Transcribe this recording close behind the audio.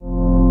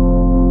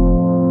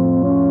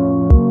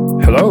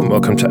Hello and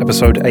welcome to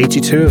episode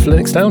 82 of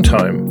Linux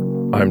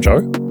Downtime. I'm Joe.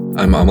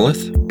 I'm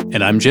Amalith.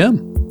 And I'm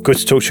Jim. Good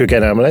to talk to you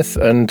again, Amalith,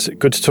 and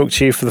good to talk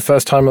to you for the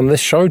first time on this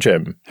show,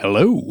 Jim.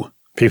 Hello.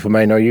 People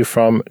may know you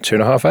from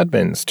 2.5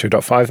 Admins,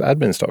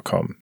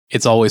 2.5admins.com.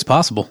 It's always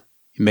possible.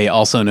 You may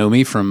also know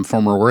me from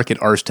former work at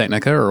Ars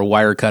Technica or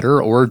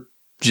Wirecutter or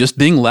just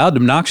being loud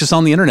and obnoxious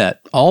on the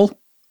internet. All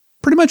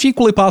pretty much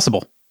equally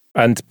possible.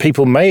 And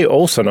people may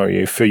also know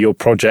you for your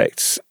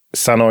projects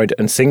Sanoid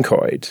and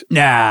Syncoid.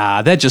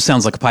 Nah, that just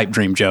sounds like a pipe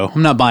dream, Joe.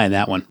 I'm not buying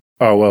that one.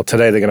 Oh, well,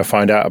 today they're going to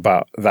find out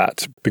about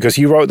that because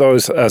you wrote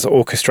those as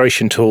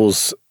orchestration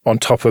tools on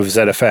top of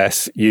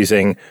ZFS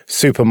using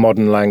super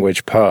modern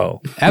language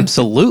Perl.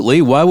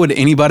 Absolutely. Why would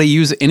anybody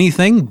use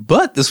anything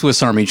but the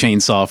Swiss Army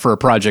chainsaw for a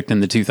project in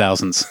the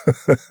 2000s?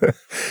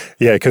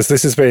 Yeah, because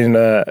this has been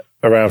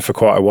around for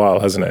quite a while,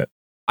 hasn't it?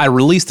 I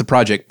released the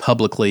project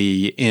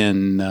publicly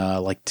in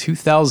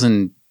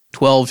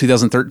 2012,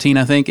 2013,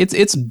 I think.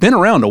 It's been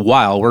around a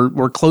while.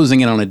 We're closing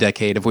in on a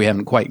decade if we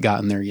haven't quite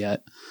gotten there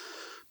yet.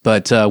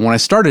 But when I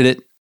started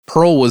it,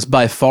 Perl was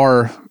by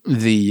far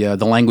the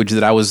language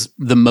that I was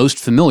the most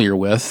familiar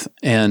with,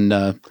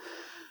 and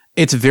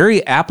it's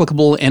very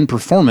applicable and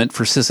performant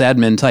for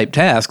sysadmin type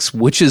tasks,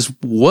 which is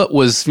what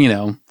was,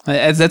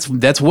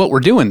 that's what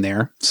we're doing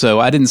there. So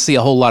I didn't see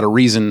a whole lot of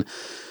reason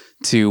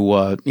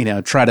to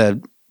try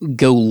to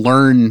go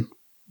learn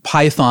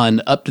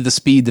Python up to the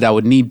speed that I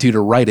would need to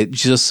write it,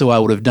 just so I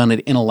would have done it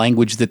in a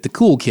language that the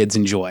cool kids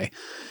enjoy.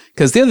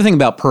 Because the other thing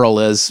about Perl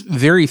is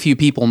very few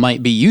people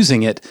might be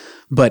using it,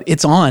 but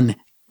it's on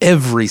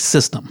every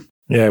system.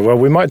 Yeah, well,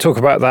 we might talk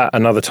about that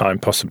another time,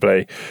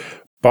 possibly.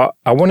 But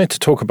I wanted to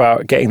talk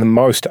about getting the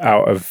most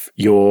out of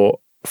your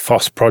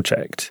FOSS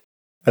project.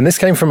 And this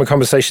came from a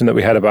conversation that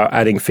we had about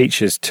adding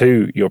features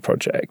to your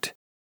project,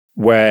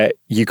 where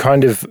you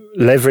kind of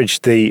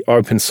leveraged the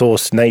open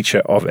source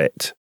nature of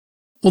it.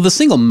 Well, the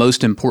single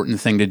most important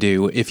thing to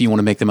do if you want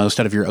to make the most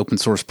out of your open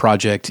source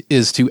project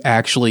is to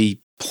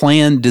actually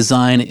plan,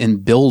 design,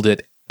 and build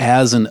it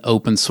as an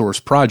open source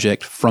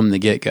project from the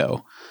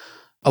get-go.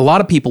 A lot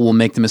of people will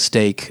make the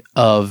mistake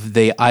of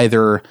they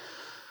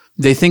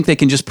think they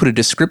can just put a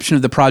description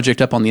of the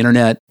project up on the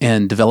internet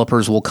and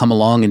developers will come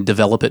along and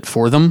develop it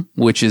for them,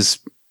 which is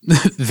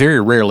very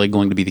rarely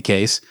going to be the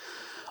case.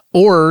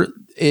 Or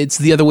it's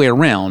the other way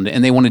around,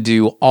 and they want to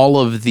do all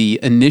of the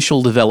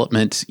initial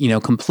development,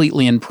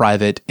 completely in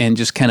private and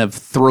just kind of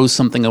throw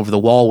something over the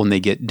wall when they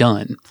get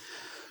done.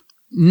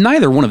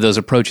 Neither one of those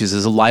approaches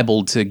is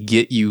liable to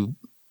get you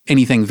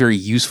anything very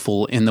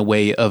useful in the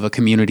way of a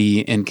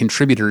community and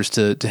contributors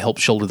to help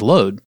shoulder the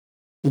load.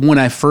 When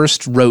I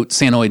first wrote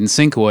Sanoid and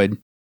Syncoid,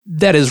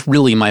 that is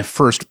really my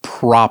first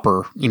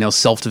proper,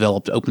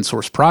 self-developed open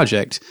source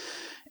project.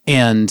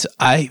 And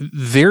I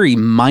very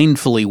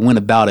mindfully went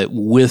about it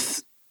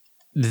with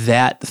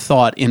that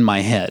thought in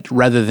my head,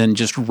 rather than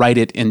just write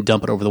it and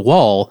dump it over the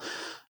wall.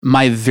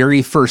 My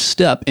very first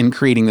step in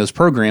creating those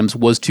programs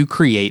was to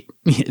create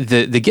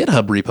the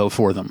GitHub repo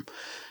for them.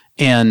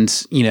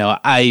 And,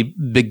 I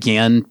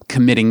began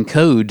committing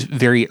code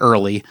very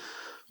early.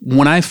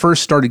 When I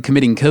first started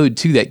committing code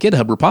to that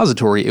GitHub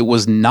repository, it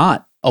was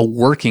not a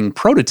working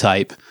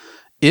prototype.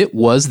 It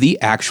was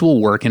the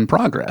actual work in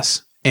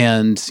progress.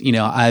 And,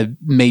 I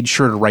made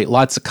sure to write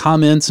lots of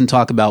comments and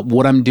talk about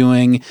what I'm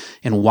doing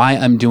and why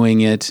I'm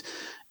doing it.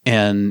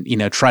 And,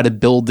 try to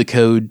build the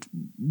code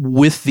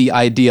with the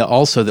idea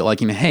also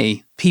that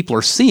hey, people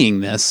are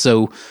seeing this.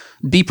 So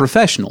be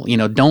professional,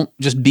 don't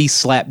just be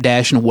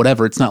slapdash and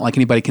whatever. It's not like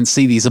anybody can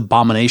see these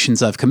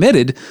abominations I've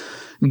committed.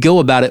 Go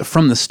about it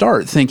from the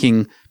start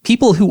thinking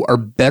people who are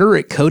better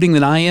at coding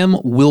than I am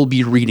will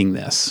be reading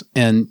this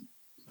and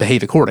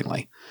behave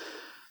accordingly.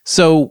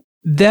 So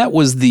that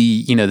was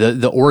the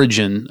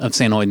origin of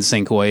Sanoid and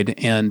Syncoid,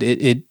 and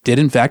it did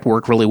in fact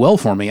work really well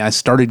for me. I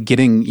started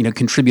getting,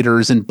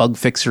 contributors and bug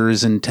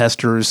fixers and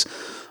testers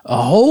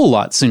a whole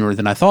lot sooner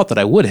than I thought that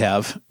I would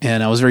have,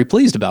 and I was very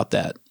pleased about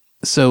that.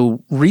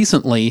 So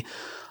recently,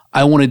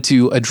 I wanted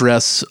to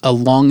address a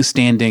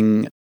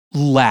long-standing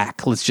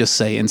lack, let's just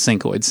say, in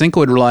Syncoid.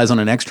 Syncoid relies on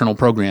an external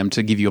program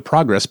to give you a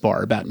progress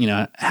bar about,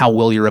 how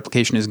well your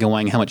application is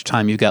going, how much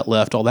time you've got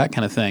left, all that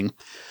kind of thing.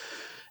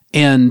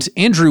 And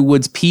Andrew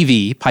Wood's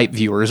PV, Pipe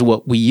Viewer, is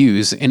what we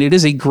use, and it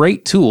is a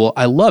great tool.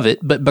 I love it,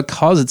 but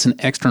because it's an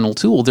external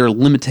tool, there are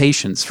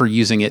limitations for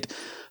using it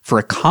for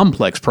a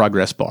complex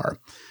progress bar.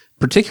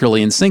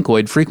 Particularly in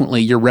Syncoid,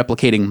 frequently you're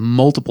replicating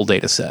multiple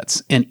data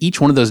sets, and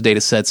each one of those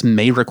data sets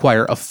may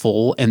require a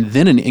full and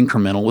then an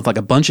incremental with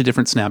a bunch of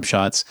different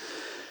snapshots.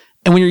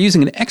 And when you're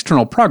using an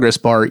external progress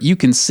bar, you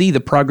can see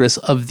the progress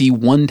of the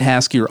one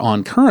task you're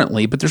on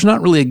currently, but there's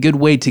not really a good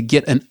way to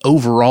get an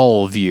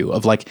overall view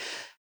of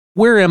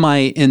where am I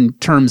in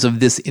terms of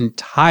this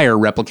entire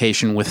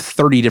replication with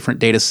 30 different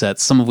data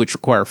sets, some of which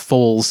require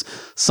fulls,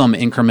 some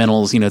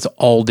incrementals, it's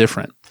all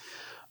different.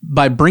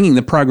 By bringing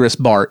the progress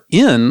bar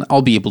in,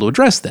 I'll be able to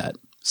address that.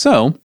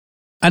 So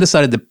I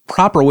decided the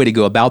proper way to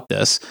go about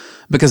this,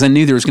 because I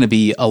knew there was going to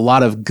be a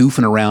lot of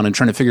goofing around and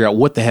trying to figure out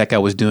what the heck I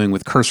was doing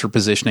with cursor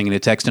positioning in a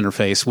text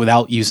interface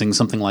without using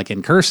something like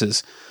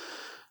incurses.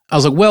 I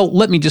was like, well,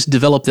 let me just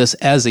develop this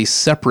as a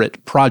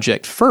separate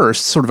project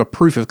first, sort of a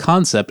proof of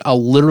concept.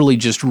 I'll literally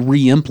just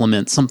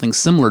re-implement something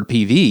similar to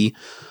PV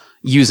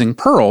using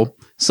Perl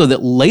so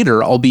that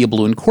later I'll be able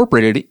to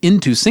incorporate it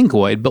into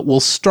Syncoid, but we'll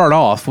start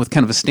off with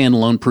kind of a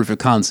standalone proof of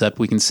concept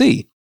we can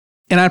see.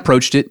 And I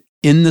approached it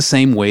in the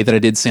same way that I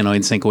did Sanoid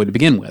and Syncoid to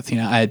begin with.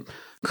 I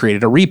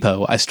created a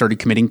repo. I started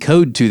committing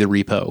code to the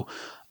repo.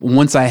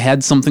 Once I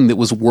had something that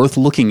was worth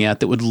looking at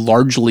that would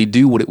largely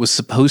do what it was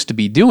supposed to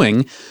be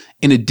doing,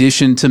 in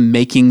addition to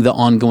making the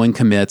ongoing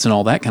commits and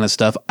all that kind of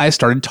stuff, I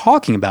started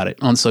talking about it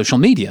on social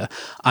media.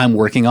 I'm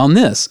working on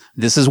this.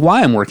 This is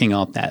why I'm working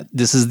on that.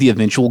 This is the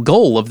eventual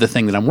goal of the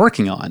thing that I'm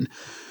working on.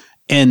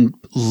 And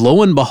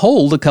lo and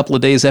behold, a couple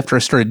of days after I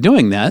started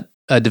doing that,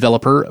 a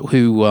developer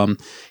who,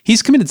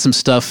 he's committed some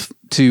stuff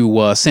to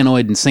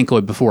Sanoid and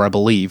Syncoid before, I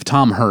believe,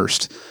 Tom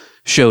Hurst,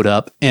 showed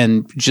up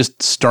and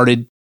just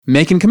started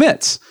making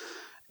commits.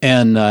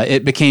 And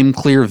it became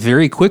clear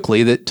very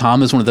quickly that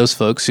Tom is one of those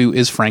folks who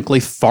is frankly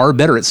far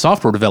better at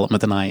software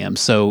development than I am.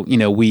 So,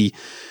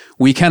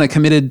 we kind of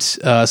committed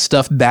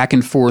stuff back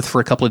and forth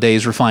for a couple of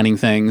days, refining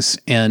things.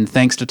 And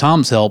thanks to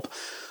Tom's help,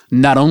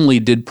 not only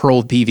did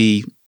Perl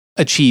PV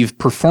achieve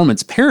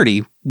performance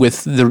parity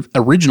with the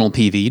original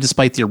PV,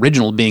 despite the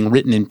original being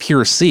written in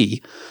pure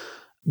C,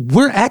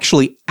 we're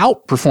actually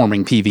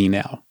outperforming PV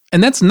now.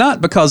 And that's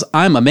not because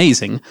I'm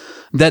amazing.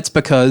 That's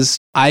because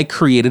I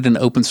created an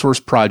open source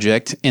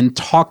project and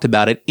talked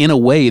about it in a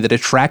way that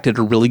attracted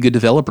a really good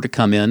developer to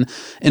come in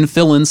and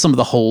fill in some of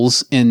the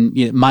holes in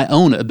my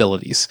own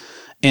abilities.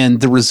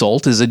 And the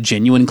result is a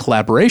genuine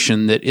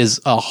collaboration that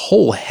is a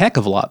whole heck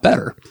of a lot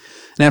better.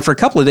 And after a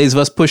couple of days of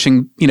us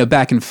pushing,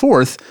 back and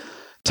forth,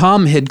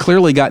 Tom had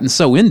clearly gotten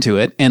so into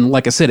it, and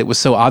like I said, it was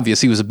so obvious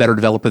he was a better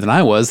developer than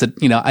I was that,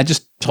 I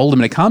just told him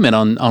in a comment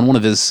on one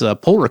of his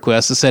pull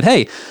requests. I said,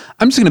 hey,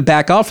 I'm just going to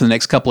back off for the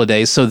next couple of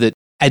days so that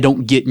I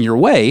don't get in your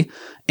way.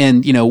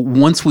 And,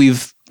 once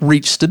we've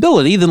reached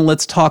stability, then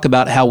let's talk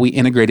about how we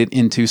integrate it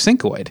into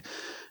Syncoid.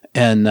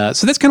 And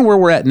so that's kind of where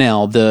we're at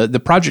now.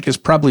 The project is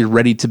probably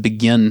ready to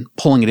begin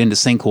pulling it into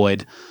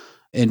Syncoid,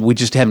 and we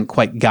just haven't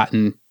quite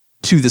gotten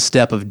to the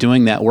step of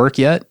doing that work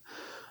yet.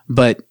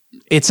 But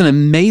it's an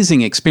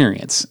amazing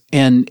experience.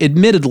 And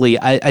admittedly,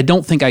 I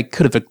don't think I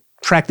could have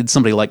attracted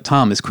somebody like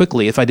Tom as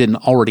quickly if I didn't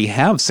already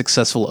have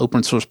successful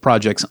open source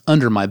projects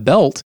under my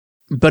belt.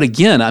 But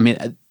again,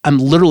 I'm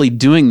literally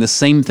doing the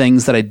same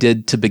things that I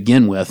did to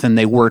begin with, and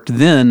they worked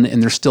then,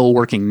 and they're still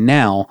working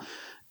now.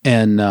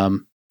 And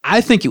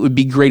I think it would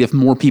be great if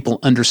more people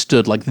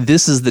understood, like,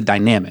 this is the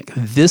dynamic.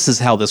 This is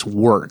how this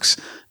works.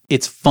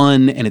 It's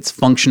fun, and it's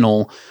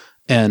functional,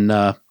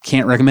 and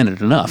can't recommend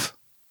it enough.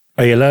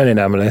 Are you learning,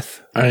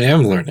 Amalith? I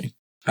am learning.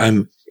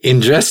 I'm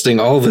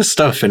ingesting all this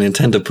stuff and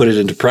intend to put it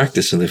into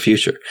practice in the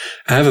future.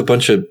 I have a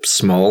bunch of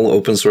small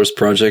open source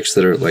projects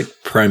that are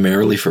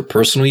primarily for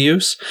personal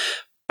use.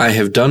 I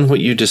have done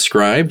what you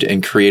described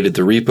and created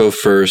the repo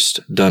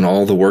first, done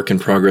all the work in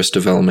progress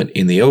development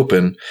in the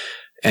open,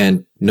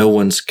 and no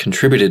one's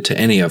contributed to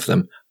any of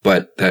them.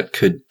 But that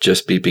could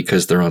just be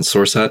because they're on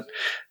SourceHut,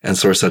 and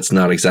SourceHut's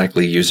not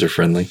exactly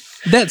user-friendly.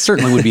 That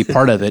certainly would be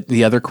part of it.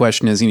 The other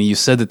question is, you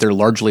said that they're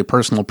largely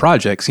personal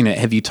projects.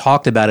 Have you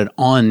talked about it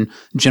on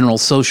general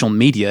social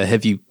media?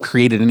 Have you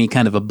created any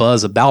kind of a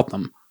buzz about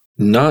them?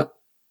 Not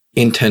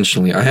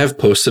intentionally. I have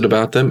posted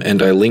about them,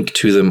 and I link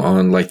to them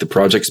on the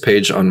projects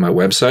page on my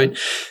website.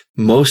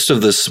 Most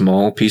of the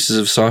small pieces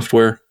of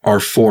software are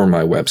for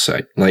my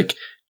website, like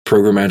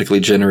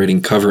programmatically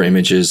generating cover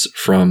images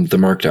from the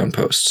Markdown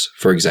posts,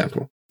 for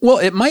example. Well,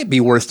 it might be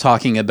worth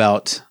talking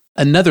about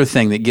another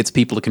thing that gets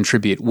people to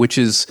contribute, which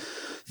is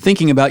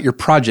thinking about your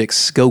project's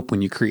scope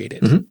when you create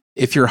it. Mm-hmm.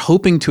 If you're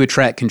hoping to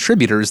attract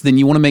contributors, then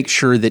you want to make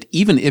sure that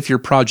even if your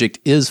project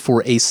is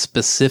for a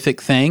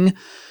specific thing,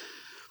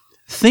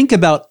 think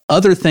about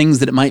other things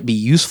that it might be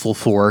useful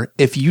for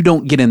if you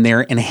don't get in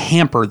there and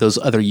hamper those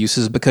other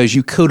uses because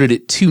you coded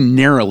it too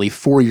narrowly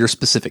for your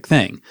specific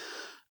thing.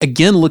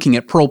 Again, looking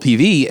at Perl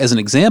PV as an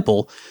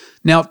example,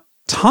 now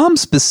Tom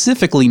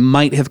specifically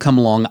might have come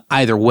along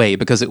either way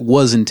because it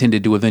was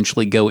intended to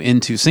eventually go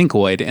into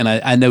Syncoid, and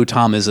I know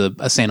Tom is a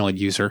Sanoid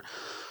user,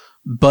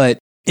 but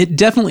it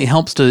definitely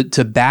helps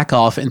to back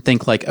off and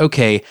think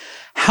okay,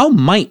 how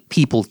might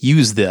people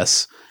use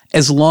this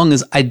as long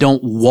as I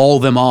don't wall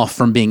them off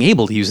from being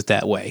able to use it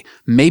that way?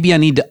 Maybe I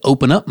need to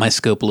open up my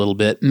scope a little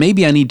bit.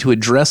 Maybe I need to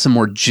address a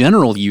more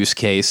general use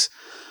case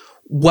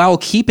while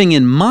keeping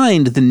in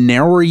mind the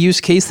narrower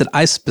use case that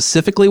I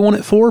specifically want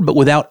it for, but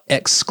without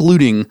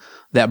excluding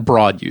that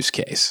broad use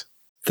case.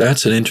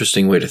 That's an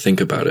interesting way to think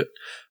about it.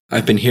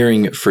 I've been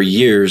hearing for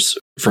years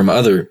from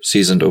other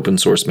seasoned open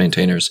source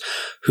maintainers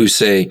who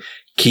say,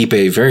 keep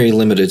a very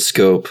limited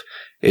scope.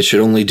 It should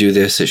only do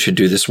this. It should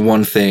do this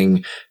one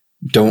thing.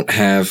 Don't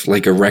have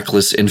a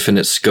reckless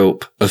infinite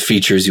scope of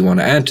features you want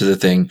to add to the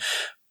thing.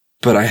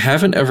 But I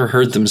haven't ever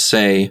heard them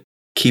say,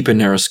 keep a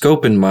narrow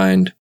scope in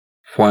mind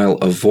while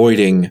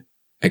avoiding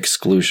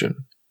exclusion,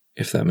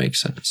 if that makes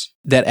sense.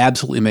 That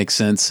absolutely makes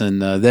sense.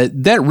 And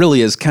that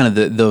really is kind of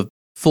the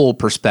full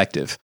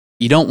perspective.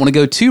 You don't want to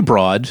go too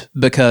broad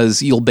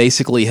because you'll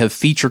basically have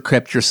feature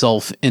crept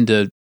yourself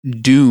into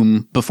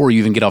doom before you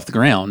even get off the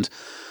ground.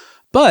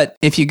 But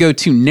if you go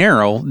too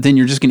narrow, then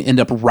you're just going to end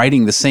up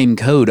writing the same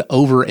code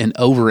over and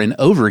over and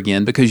over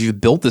again because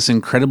you've built this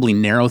incredibly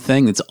narrow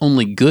thing that's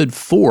only good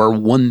for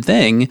one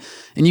thing,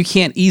 and you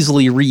can't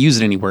easily reuse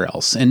it anywhere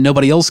else. And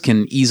nobody else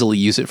can easily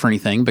use it for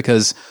anything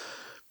because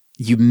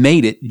you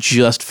made it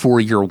just for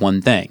your one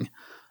thing.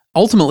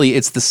 Ultimately,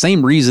 it's the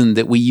same reason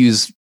that we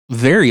use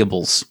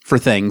variables for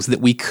things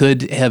that we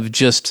could have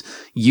just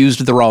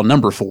used the raw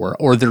number for,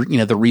 or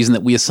the reason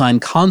that we assign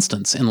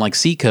constants in like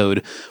C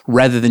code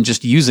rather than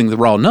just using the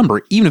raw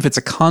number. Even if it's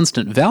a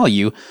constant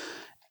value,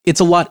 it's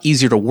a lot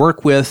easier to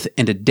work with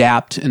and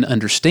adapt and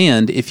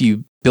understand if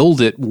you build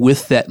it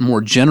with that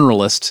more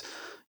generalist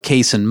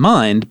case in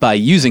mind by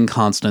using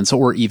constants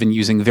or even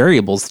using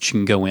variables that you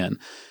can go in.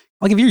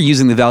 Like if you're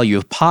using the value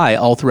of pi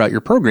all throughout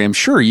your program,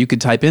 sure, you could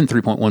type in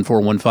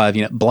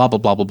 3.1415, blah, blah,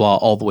 blah, blah, blah,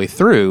 all the way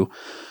through.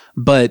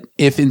 But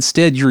if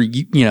instead you're,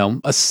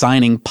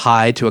 assigning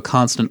pi to a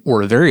constant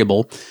or a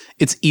variable,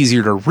 it's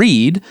easier to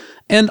read.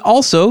 And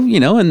also,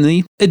 in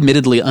the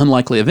admittedly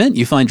unlikely event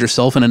you find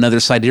yourself in another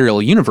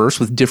sidereal universe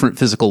with different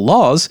physical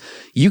laws,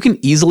 you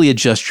can easily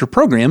adjust your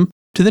program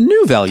to the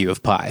new value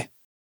of pi.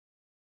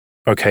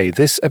 Okay,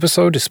 this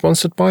episode is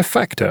sponsored by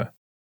Factor.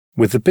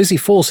 With the busy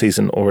fall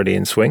season already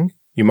in swing,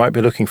 you might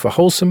be looking for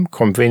wholesome,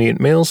 convenient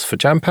meals for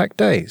jam-packed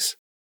days.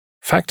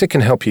 Factor can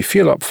help you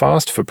fuel up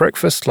fast for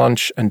breakfast,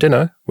 lunch, and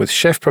dinner with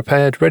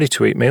chef-prepared,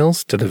 ready-to-eat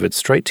meals delivered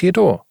straight to your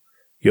door.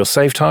 You'll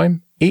save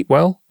time, eat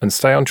well, and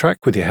stay on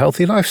track with your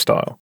healthy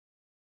lifestyle.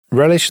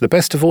 Relish the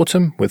best of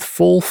autumn with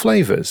fall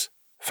flavors.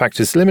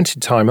 Factor's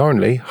limited time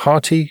only,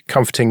 hearty,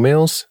 comforting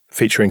meals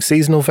featuring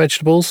seasonal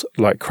vegetables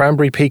like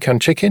cranberry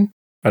pecan chicken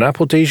and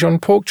apple Dijon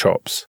pork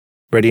chops.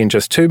 Ready in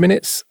just 2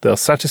 minutes, they'll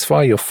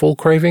satisfy your fall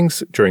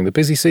cravings during the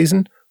busy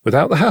season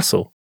without the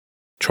hassle.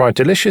 Try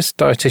delicious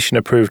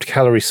dietitian-approved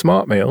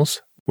calorie-smart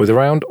meals with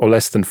around or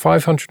less than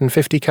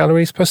 550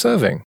 calories per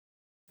serving.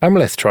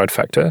 Amleth tried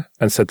Factor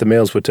and said the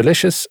meals were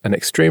delicious and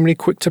extremely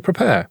quick to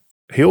prepare.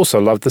 He also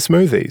loved the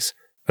smoothies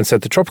and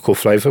said the tropical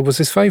flavor was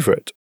his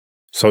favorite.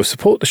 So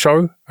support the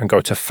show and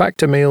go to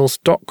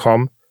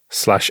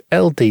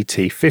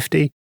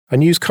factormeals.com/LDT50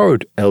 and use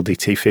code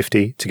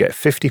LDT50 to get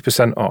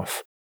 50%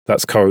 off.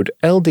 That's code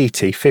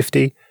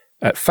LDT50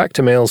 at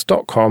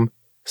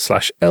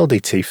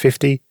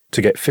factormeals.com/LDT50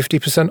 to get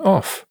 50%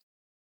 off.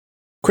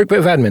 Quick bit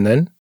of admin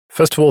then.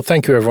 First of all,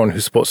 thank you everyone who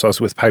supports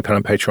us with PayPal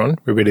and Patreon.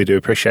 We really do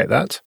appreciate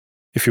that.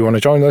 If you want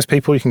to join those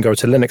people, you can go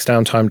to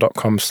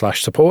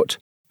linuxdowntime.com/support.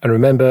 And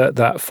remember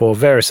that for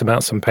various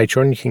amounts on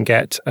Patreon, you can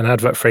get an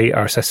advert-free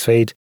RSS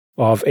feed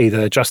of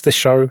either just this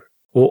show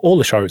or all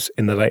the shows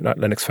in the Late Night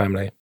Linux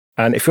family.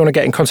 And if you want to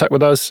get in contact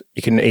with us,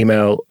 you can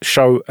email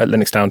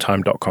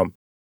show@linuxdowntime.com.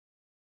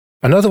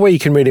 Another way you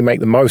can really make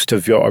the most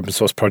of your open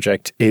source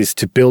project is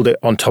to build it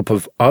on top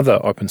of other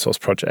open source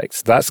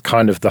projects. That's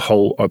kind of the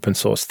whole open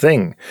source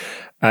thing.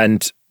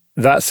 And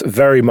that's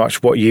very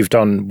much what you've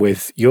done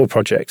with your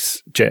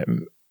projects,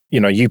 Jim.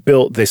 You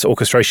built this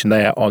orchestration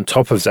there on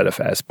top of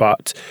ZFS,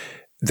 but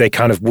they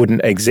kind of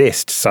wouldn't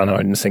exist, Sunoid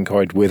and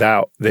Syncoid,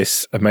 without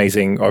this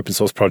amazing open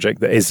source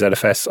project that is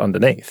ZFS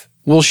underneath.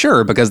 Well,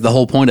 sure, because the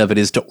whole point of it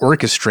is to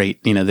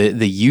orchestrate,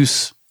 the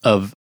use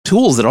of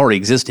tools that already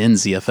exist in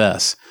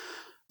ZFS.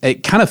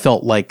 It kind of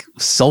felt like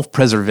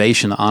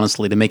self-preservation,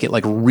 honestly, to make it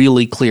like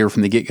really clear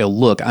from the get-go,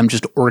 look, I'm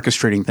just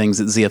orchestrating things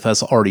that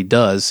ZFS already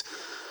does.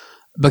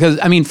 Because,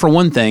 for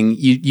one thing,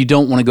 you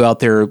don't want to go out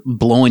there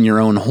blowing your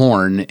own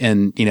horn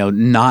and,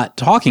 not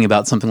talking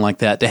about something like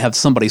that to have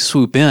somebody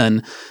swoop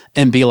in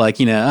and be like,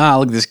 look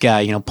at this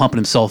guy, pumping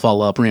himself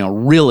all up,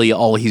 really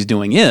all he's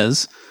doing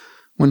is,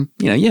 when,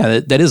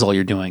 that is all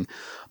you're doing.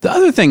 The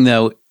other thing,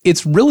 though,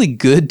 it's really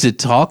good to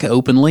talk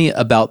openly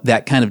about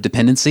that kind of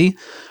dependency,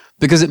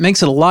 because it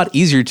makes it a lot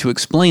easier to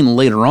explain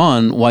later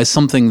on why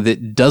something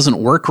that doesn't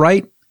work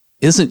right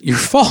isn't your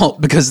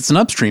fault because it's an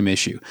upstream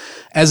issue.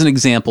 As an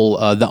example,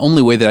 the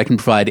only way that I can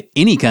provide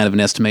any kind of an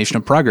estimation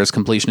of progress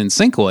completion in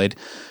Syncoid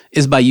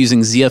is by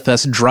using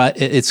ZFS dry.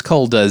 It's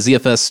called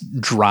ZFS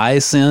dry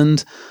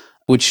send,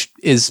 which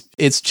is,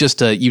 it's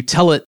just you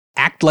tell it,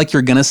 act like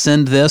you're going to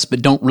send this,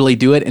 but don't really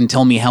do it and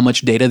tell me how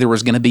much data there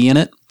was going to be in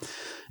it.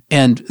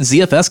 And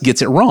ZFS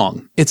gets it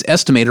wrong. Its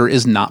estimator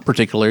is not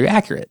particularly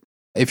accurate.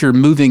 If you're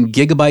moving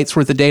gigabytes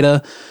worth of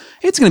data,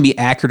 it's going to be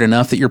accurate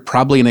enough that you're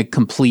probably going to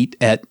complete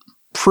at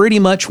pretty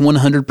much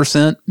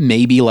 100%,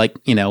 maybe like,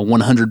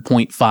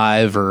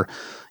 100.5 or,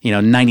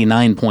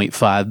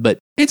 99.5, but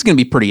it's going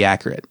to be pretty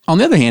accurate. On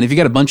the other hand, if you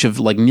got a bunch of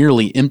like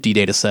nearly empty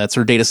data sets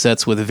or data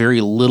sets with very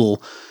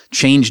little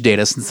change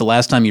data since the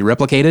last time you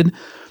replicated,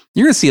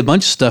 you're going to see a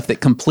bunch of stuff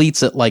that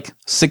completes at like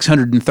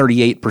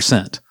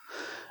 638%.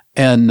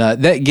 And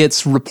that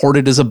gets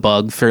reported as a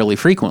bug fairly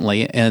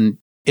frequently. And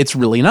it's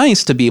really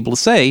nice to be able to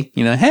say,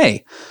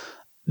 hey,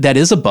 that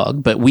is a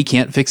bug, but we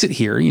can't fix it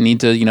here. You need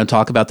to,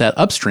 talk about that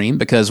upstream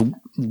because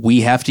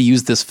we have to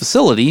use this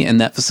facility and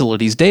that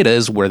facility's data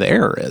is where the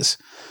error is.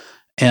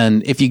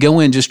 And if you go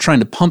in just trying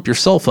to pump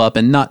yourself up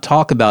and not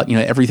talk about,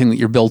 everything that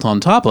you're built on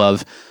top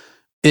of,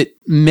 it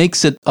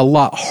makes it a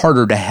lot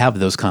harder to have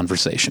those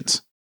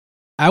conversations.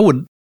 I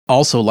would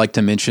also like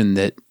to mention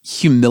that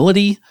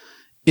humility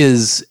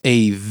is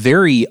a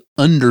very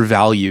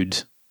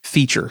undervalued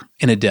feature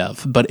in a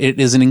dev, but it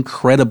is an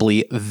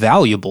incredibly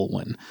valuable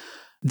one.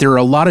 There are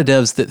a lot of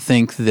devs that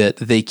think that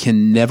they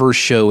can never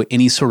show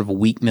any sort of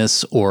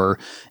weakness or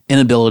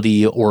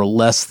inability or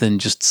less than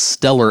just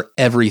stellar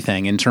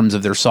everything in terms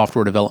of their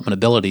software development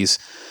abilities.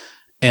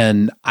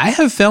 And I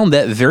have found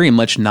that very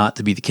much not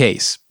to be the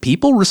case.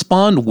 People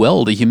respond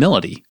well to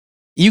humility.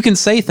 You can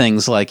say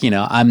things like,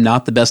 I'm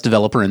not the best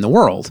developer in the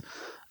world,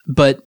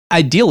 but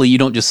ideally you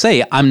don't just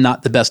say, I'm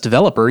not the best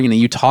developer.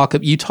 You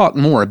talk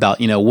more about,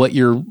 what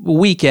you're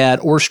weak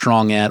at or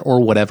strong at or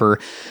whatever.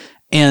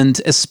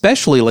 And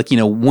especially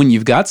when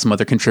you've got some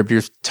other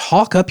contributors,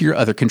 talk up your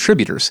other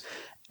contributors.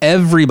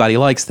 Everybody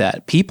likes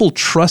that. People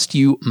trust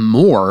you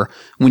more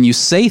when you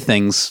say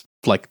things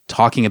like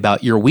talking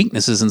about your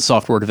weaknesses in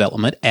software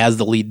development as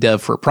the lead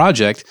dev for a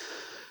project.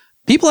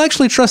 People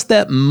actually trust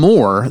that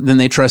more than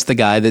they trust the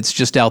guy that's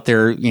just out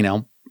there,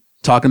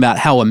 talking about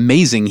how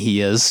amazing he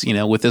is,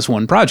 with this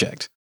one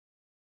project.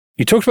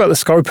 You talked about the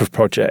scope of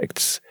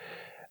projects.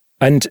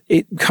 And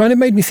it kind of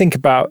made me think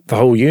about the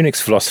whole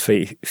Unix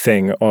philosophy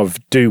thing of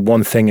do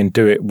one thing and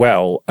do it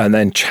well, and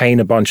then chain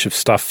a bunch of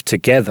stuff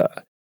together.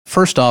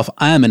 First off,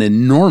 I am an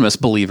enormous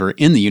believer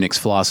in the Unix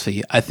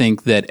philosophy. I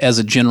think that as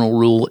a general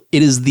rule,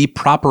 it is the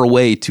proper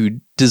way to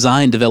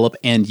design, develop,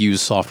 and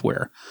use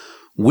software.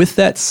 With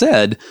that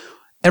said,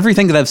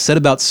 everything that I've said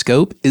about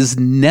scope is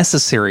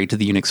necessary to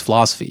the Unix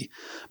philosophy.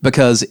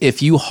 Because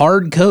if you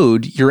hard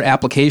code your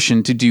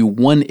application to do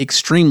one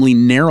extremely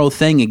narrow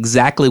thing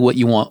exactly what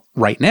you want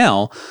right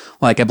now,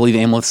 like I believe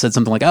Amleth said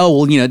something like,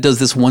 it does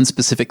this one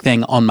specific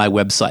thing on my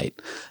website.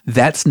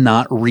 That's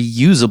not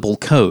reusable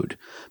code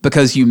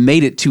because you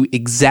made it to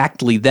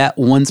exactly that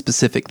one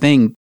specific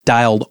thing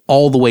dialed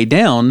all the way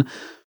down.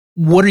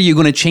 What are you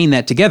going to chain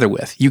that together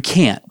with? You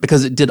can't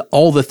because it did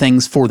all the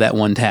things for that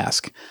one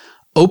task.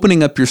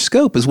 Opening up your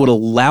scope is what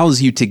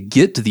allows you to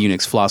get to the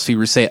Unix philosophy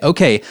where you say,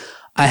 okay,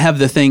 I have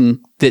the thing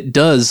that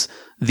does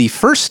the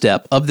first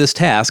step of this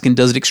task and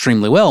does it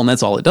extremely well, and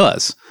that's all it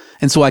does.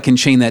 And so I can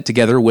chain that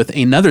together with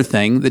another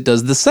thing that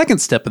does the second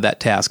step of that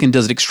task and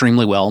does it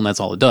extremely well, and that's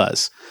all it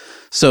does.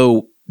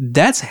 So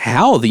that's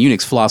how the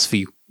Unix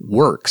philosophy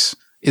works,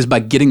 is by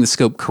getting the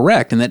scope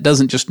correct. And that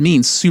doesn't just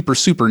mean super,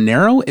 super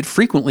narrow. It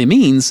frequently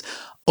means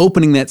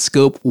opening that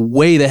scope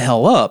way the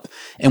hell up.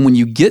 And when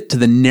you get to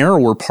the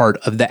narrower part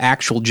of the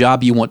actual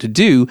job you want to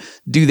do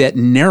that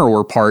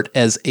narrower part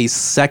as a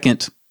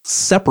second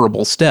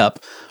separable step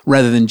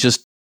rather than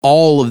just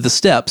all of the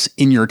steps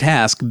in your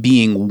task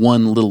being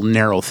one little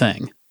narrow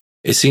thing.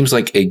 It seems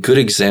like a good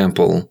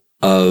example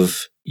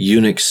of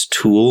Unix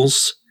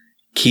tools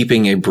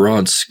keeping a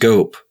broad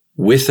scope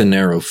with a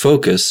narrow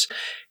focus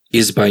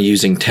is by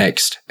using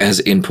text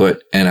as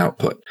input and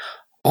output.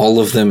 All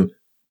of them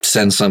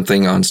send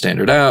something on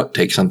standard out,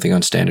 take something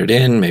on standard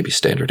in, maybe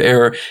standard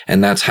error,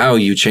 and that's how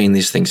you chain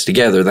these things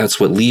together. That's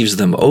what leaves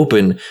them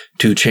open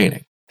to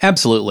chaining.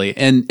 Absolutely.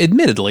 And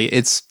admittedly,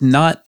 it's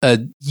not a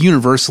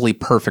universally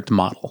perfect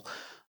model.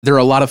 There are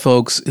a lot of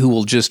folks who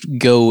will just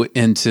go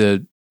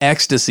into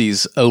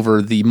ecstasies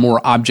over the more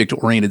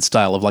object-oriented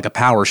style of like a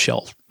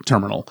PowerShell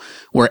terminal,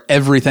 where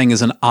everything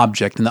is an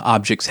object and the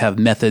objects have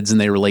methods and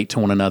they relate to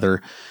one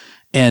another.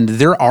 And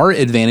there are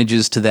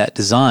advantages to that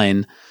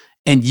design,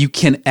 and you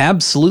can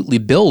absolutely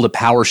build a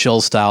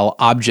PowerShell-style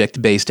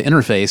object-based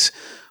interface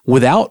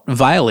without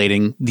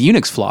violating the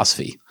Unix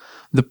philosophy.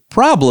 The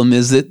problem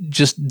is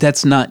that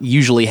that's not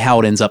usually how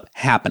it ends up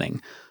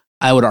happening.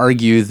 I would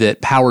argue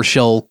that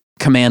PowerShell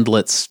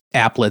commandlets,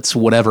 applets,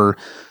 whatever,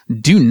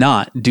 do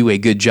not do a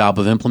good job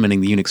of implementing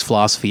the Unix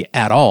philosophy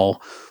at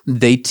all.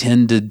 They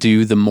tend to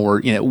do the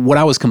more, what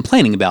I was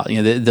complaining about,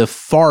 the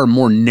far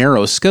more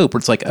narrow scope where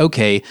it's like,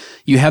 okay,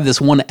 you have this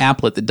one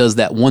applet that does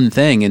that one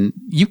thing and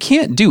you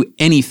can't do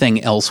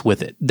anything else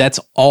with it. That's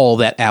all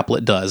that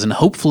applet does. And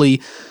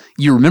hopefully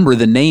you remember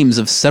the names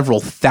of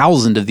several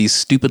thousand of these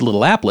stupid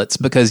little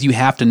applets because you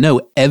have to know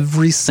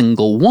every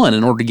single one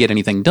in order to get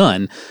anything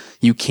done.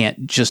 You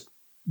can't just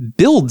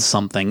build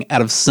something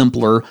out of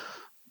simpler,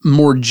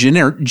 more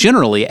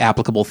generally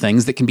applicable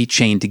things that can be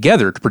chained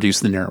together to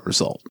produce the narrow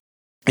result.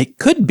 It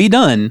could be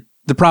done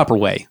the proper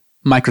way.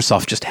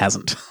 Microsoft just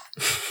hasn't.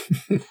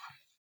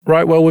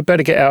 Right, well, we'd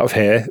better get out of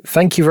here.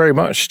 Thank you very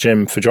much,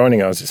 Jim, for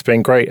joining us. It's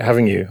been great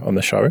having you on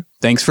the show.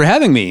 Thanks for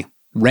having me.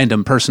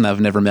 Random person I've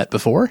never met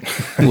before.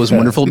 It was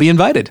wonderful to be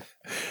invited.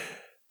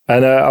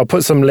 And I'll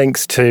put some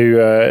links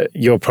to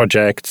your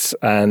projects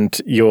and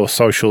your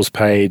socials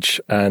page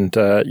and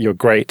your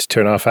great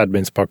 2.5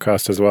 Admins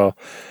podcast as well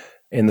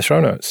in the show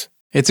notes.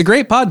 It's a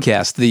great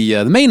podcast.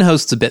 The main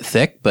host's a bit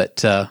thick, but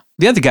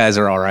the other guys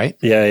are all right.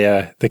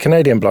 Yeah. The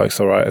Canadian bloke's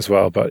all right as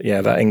well. But yeah,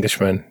 that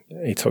Englishman,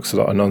 he talks a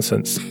lot of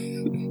nonsense.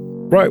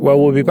 Right,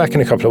 well, we'll be back in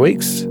a couple of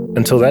weeks.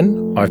 Until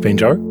then, I've been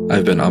Joe.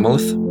 I've been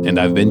Amalith. And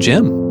I've been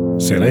Jim.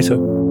 See you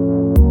later.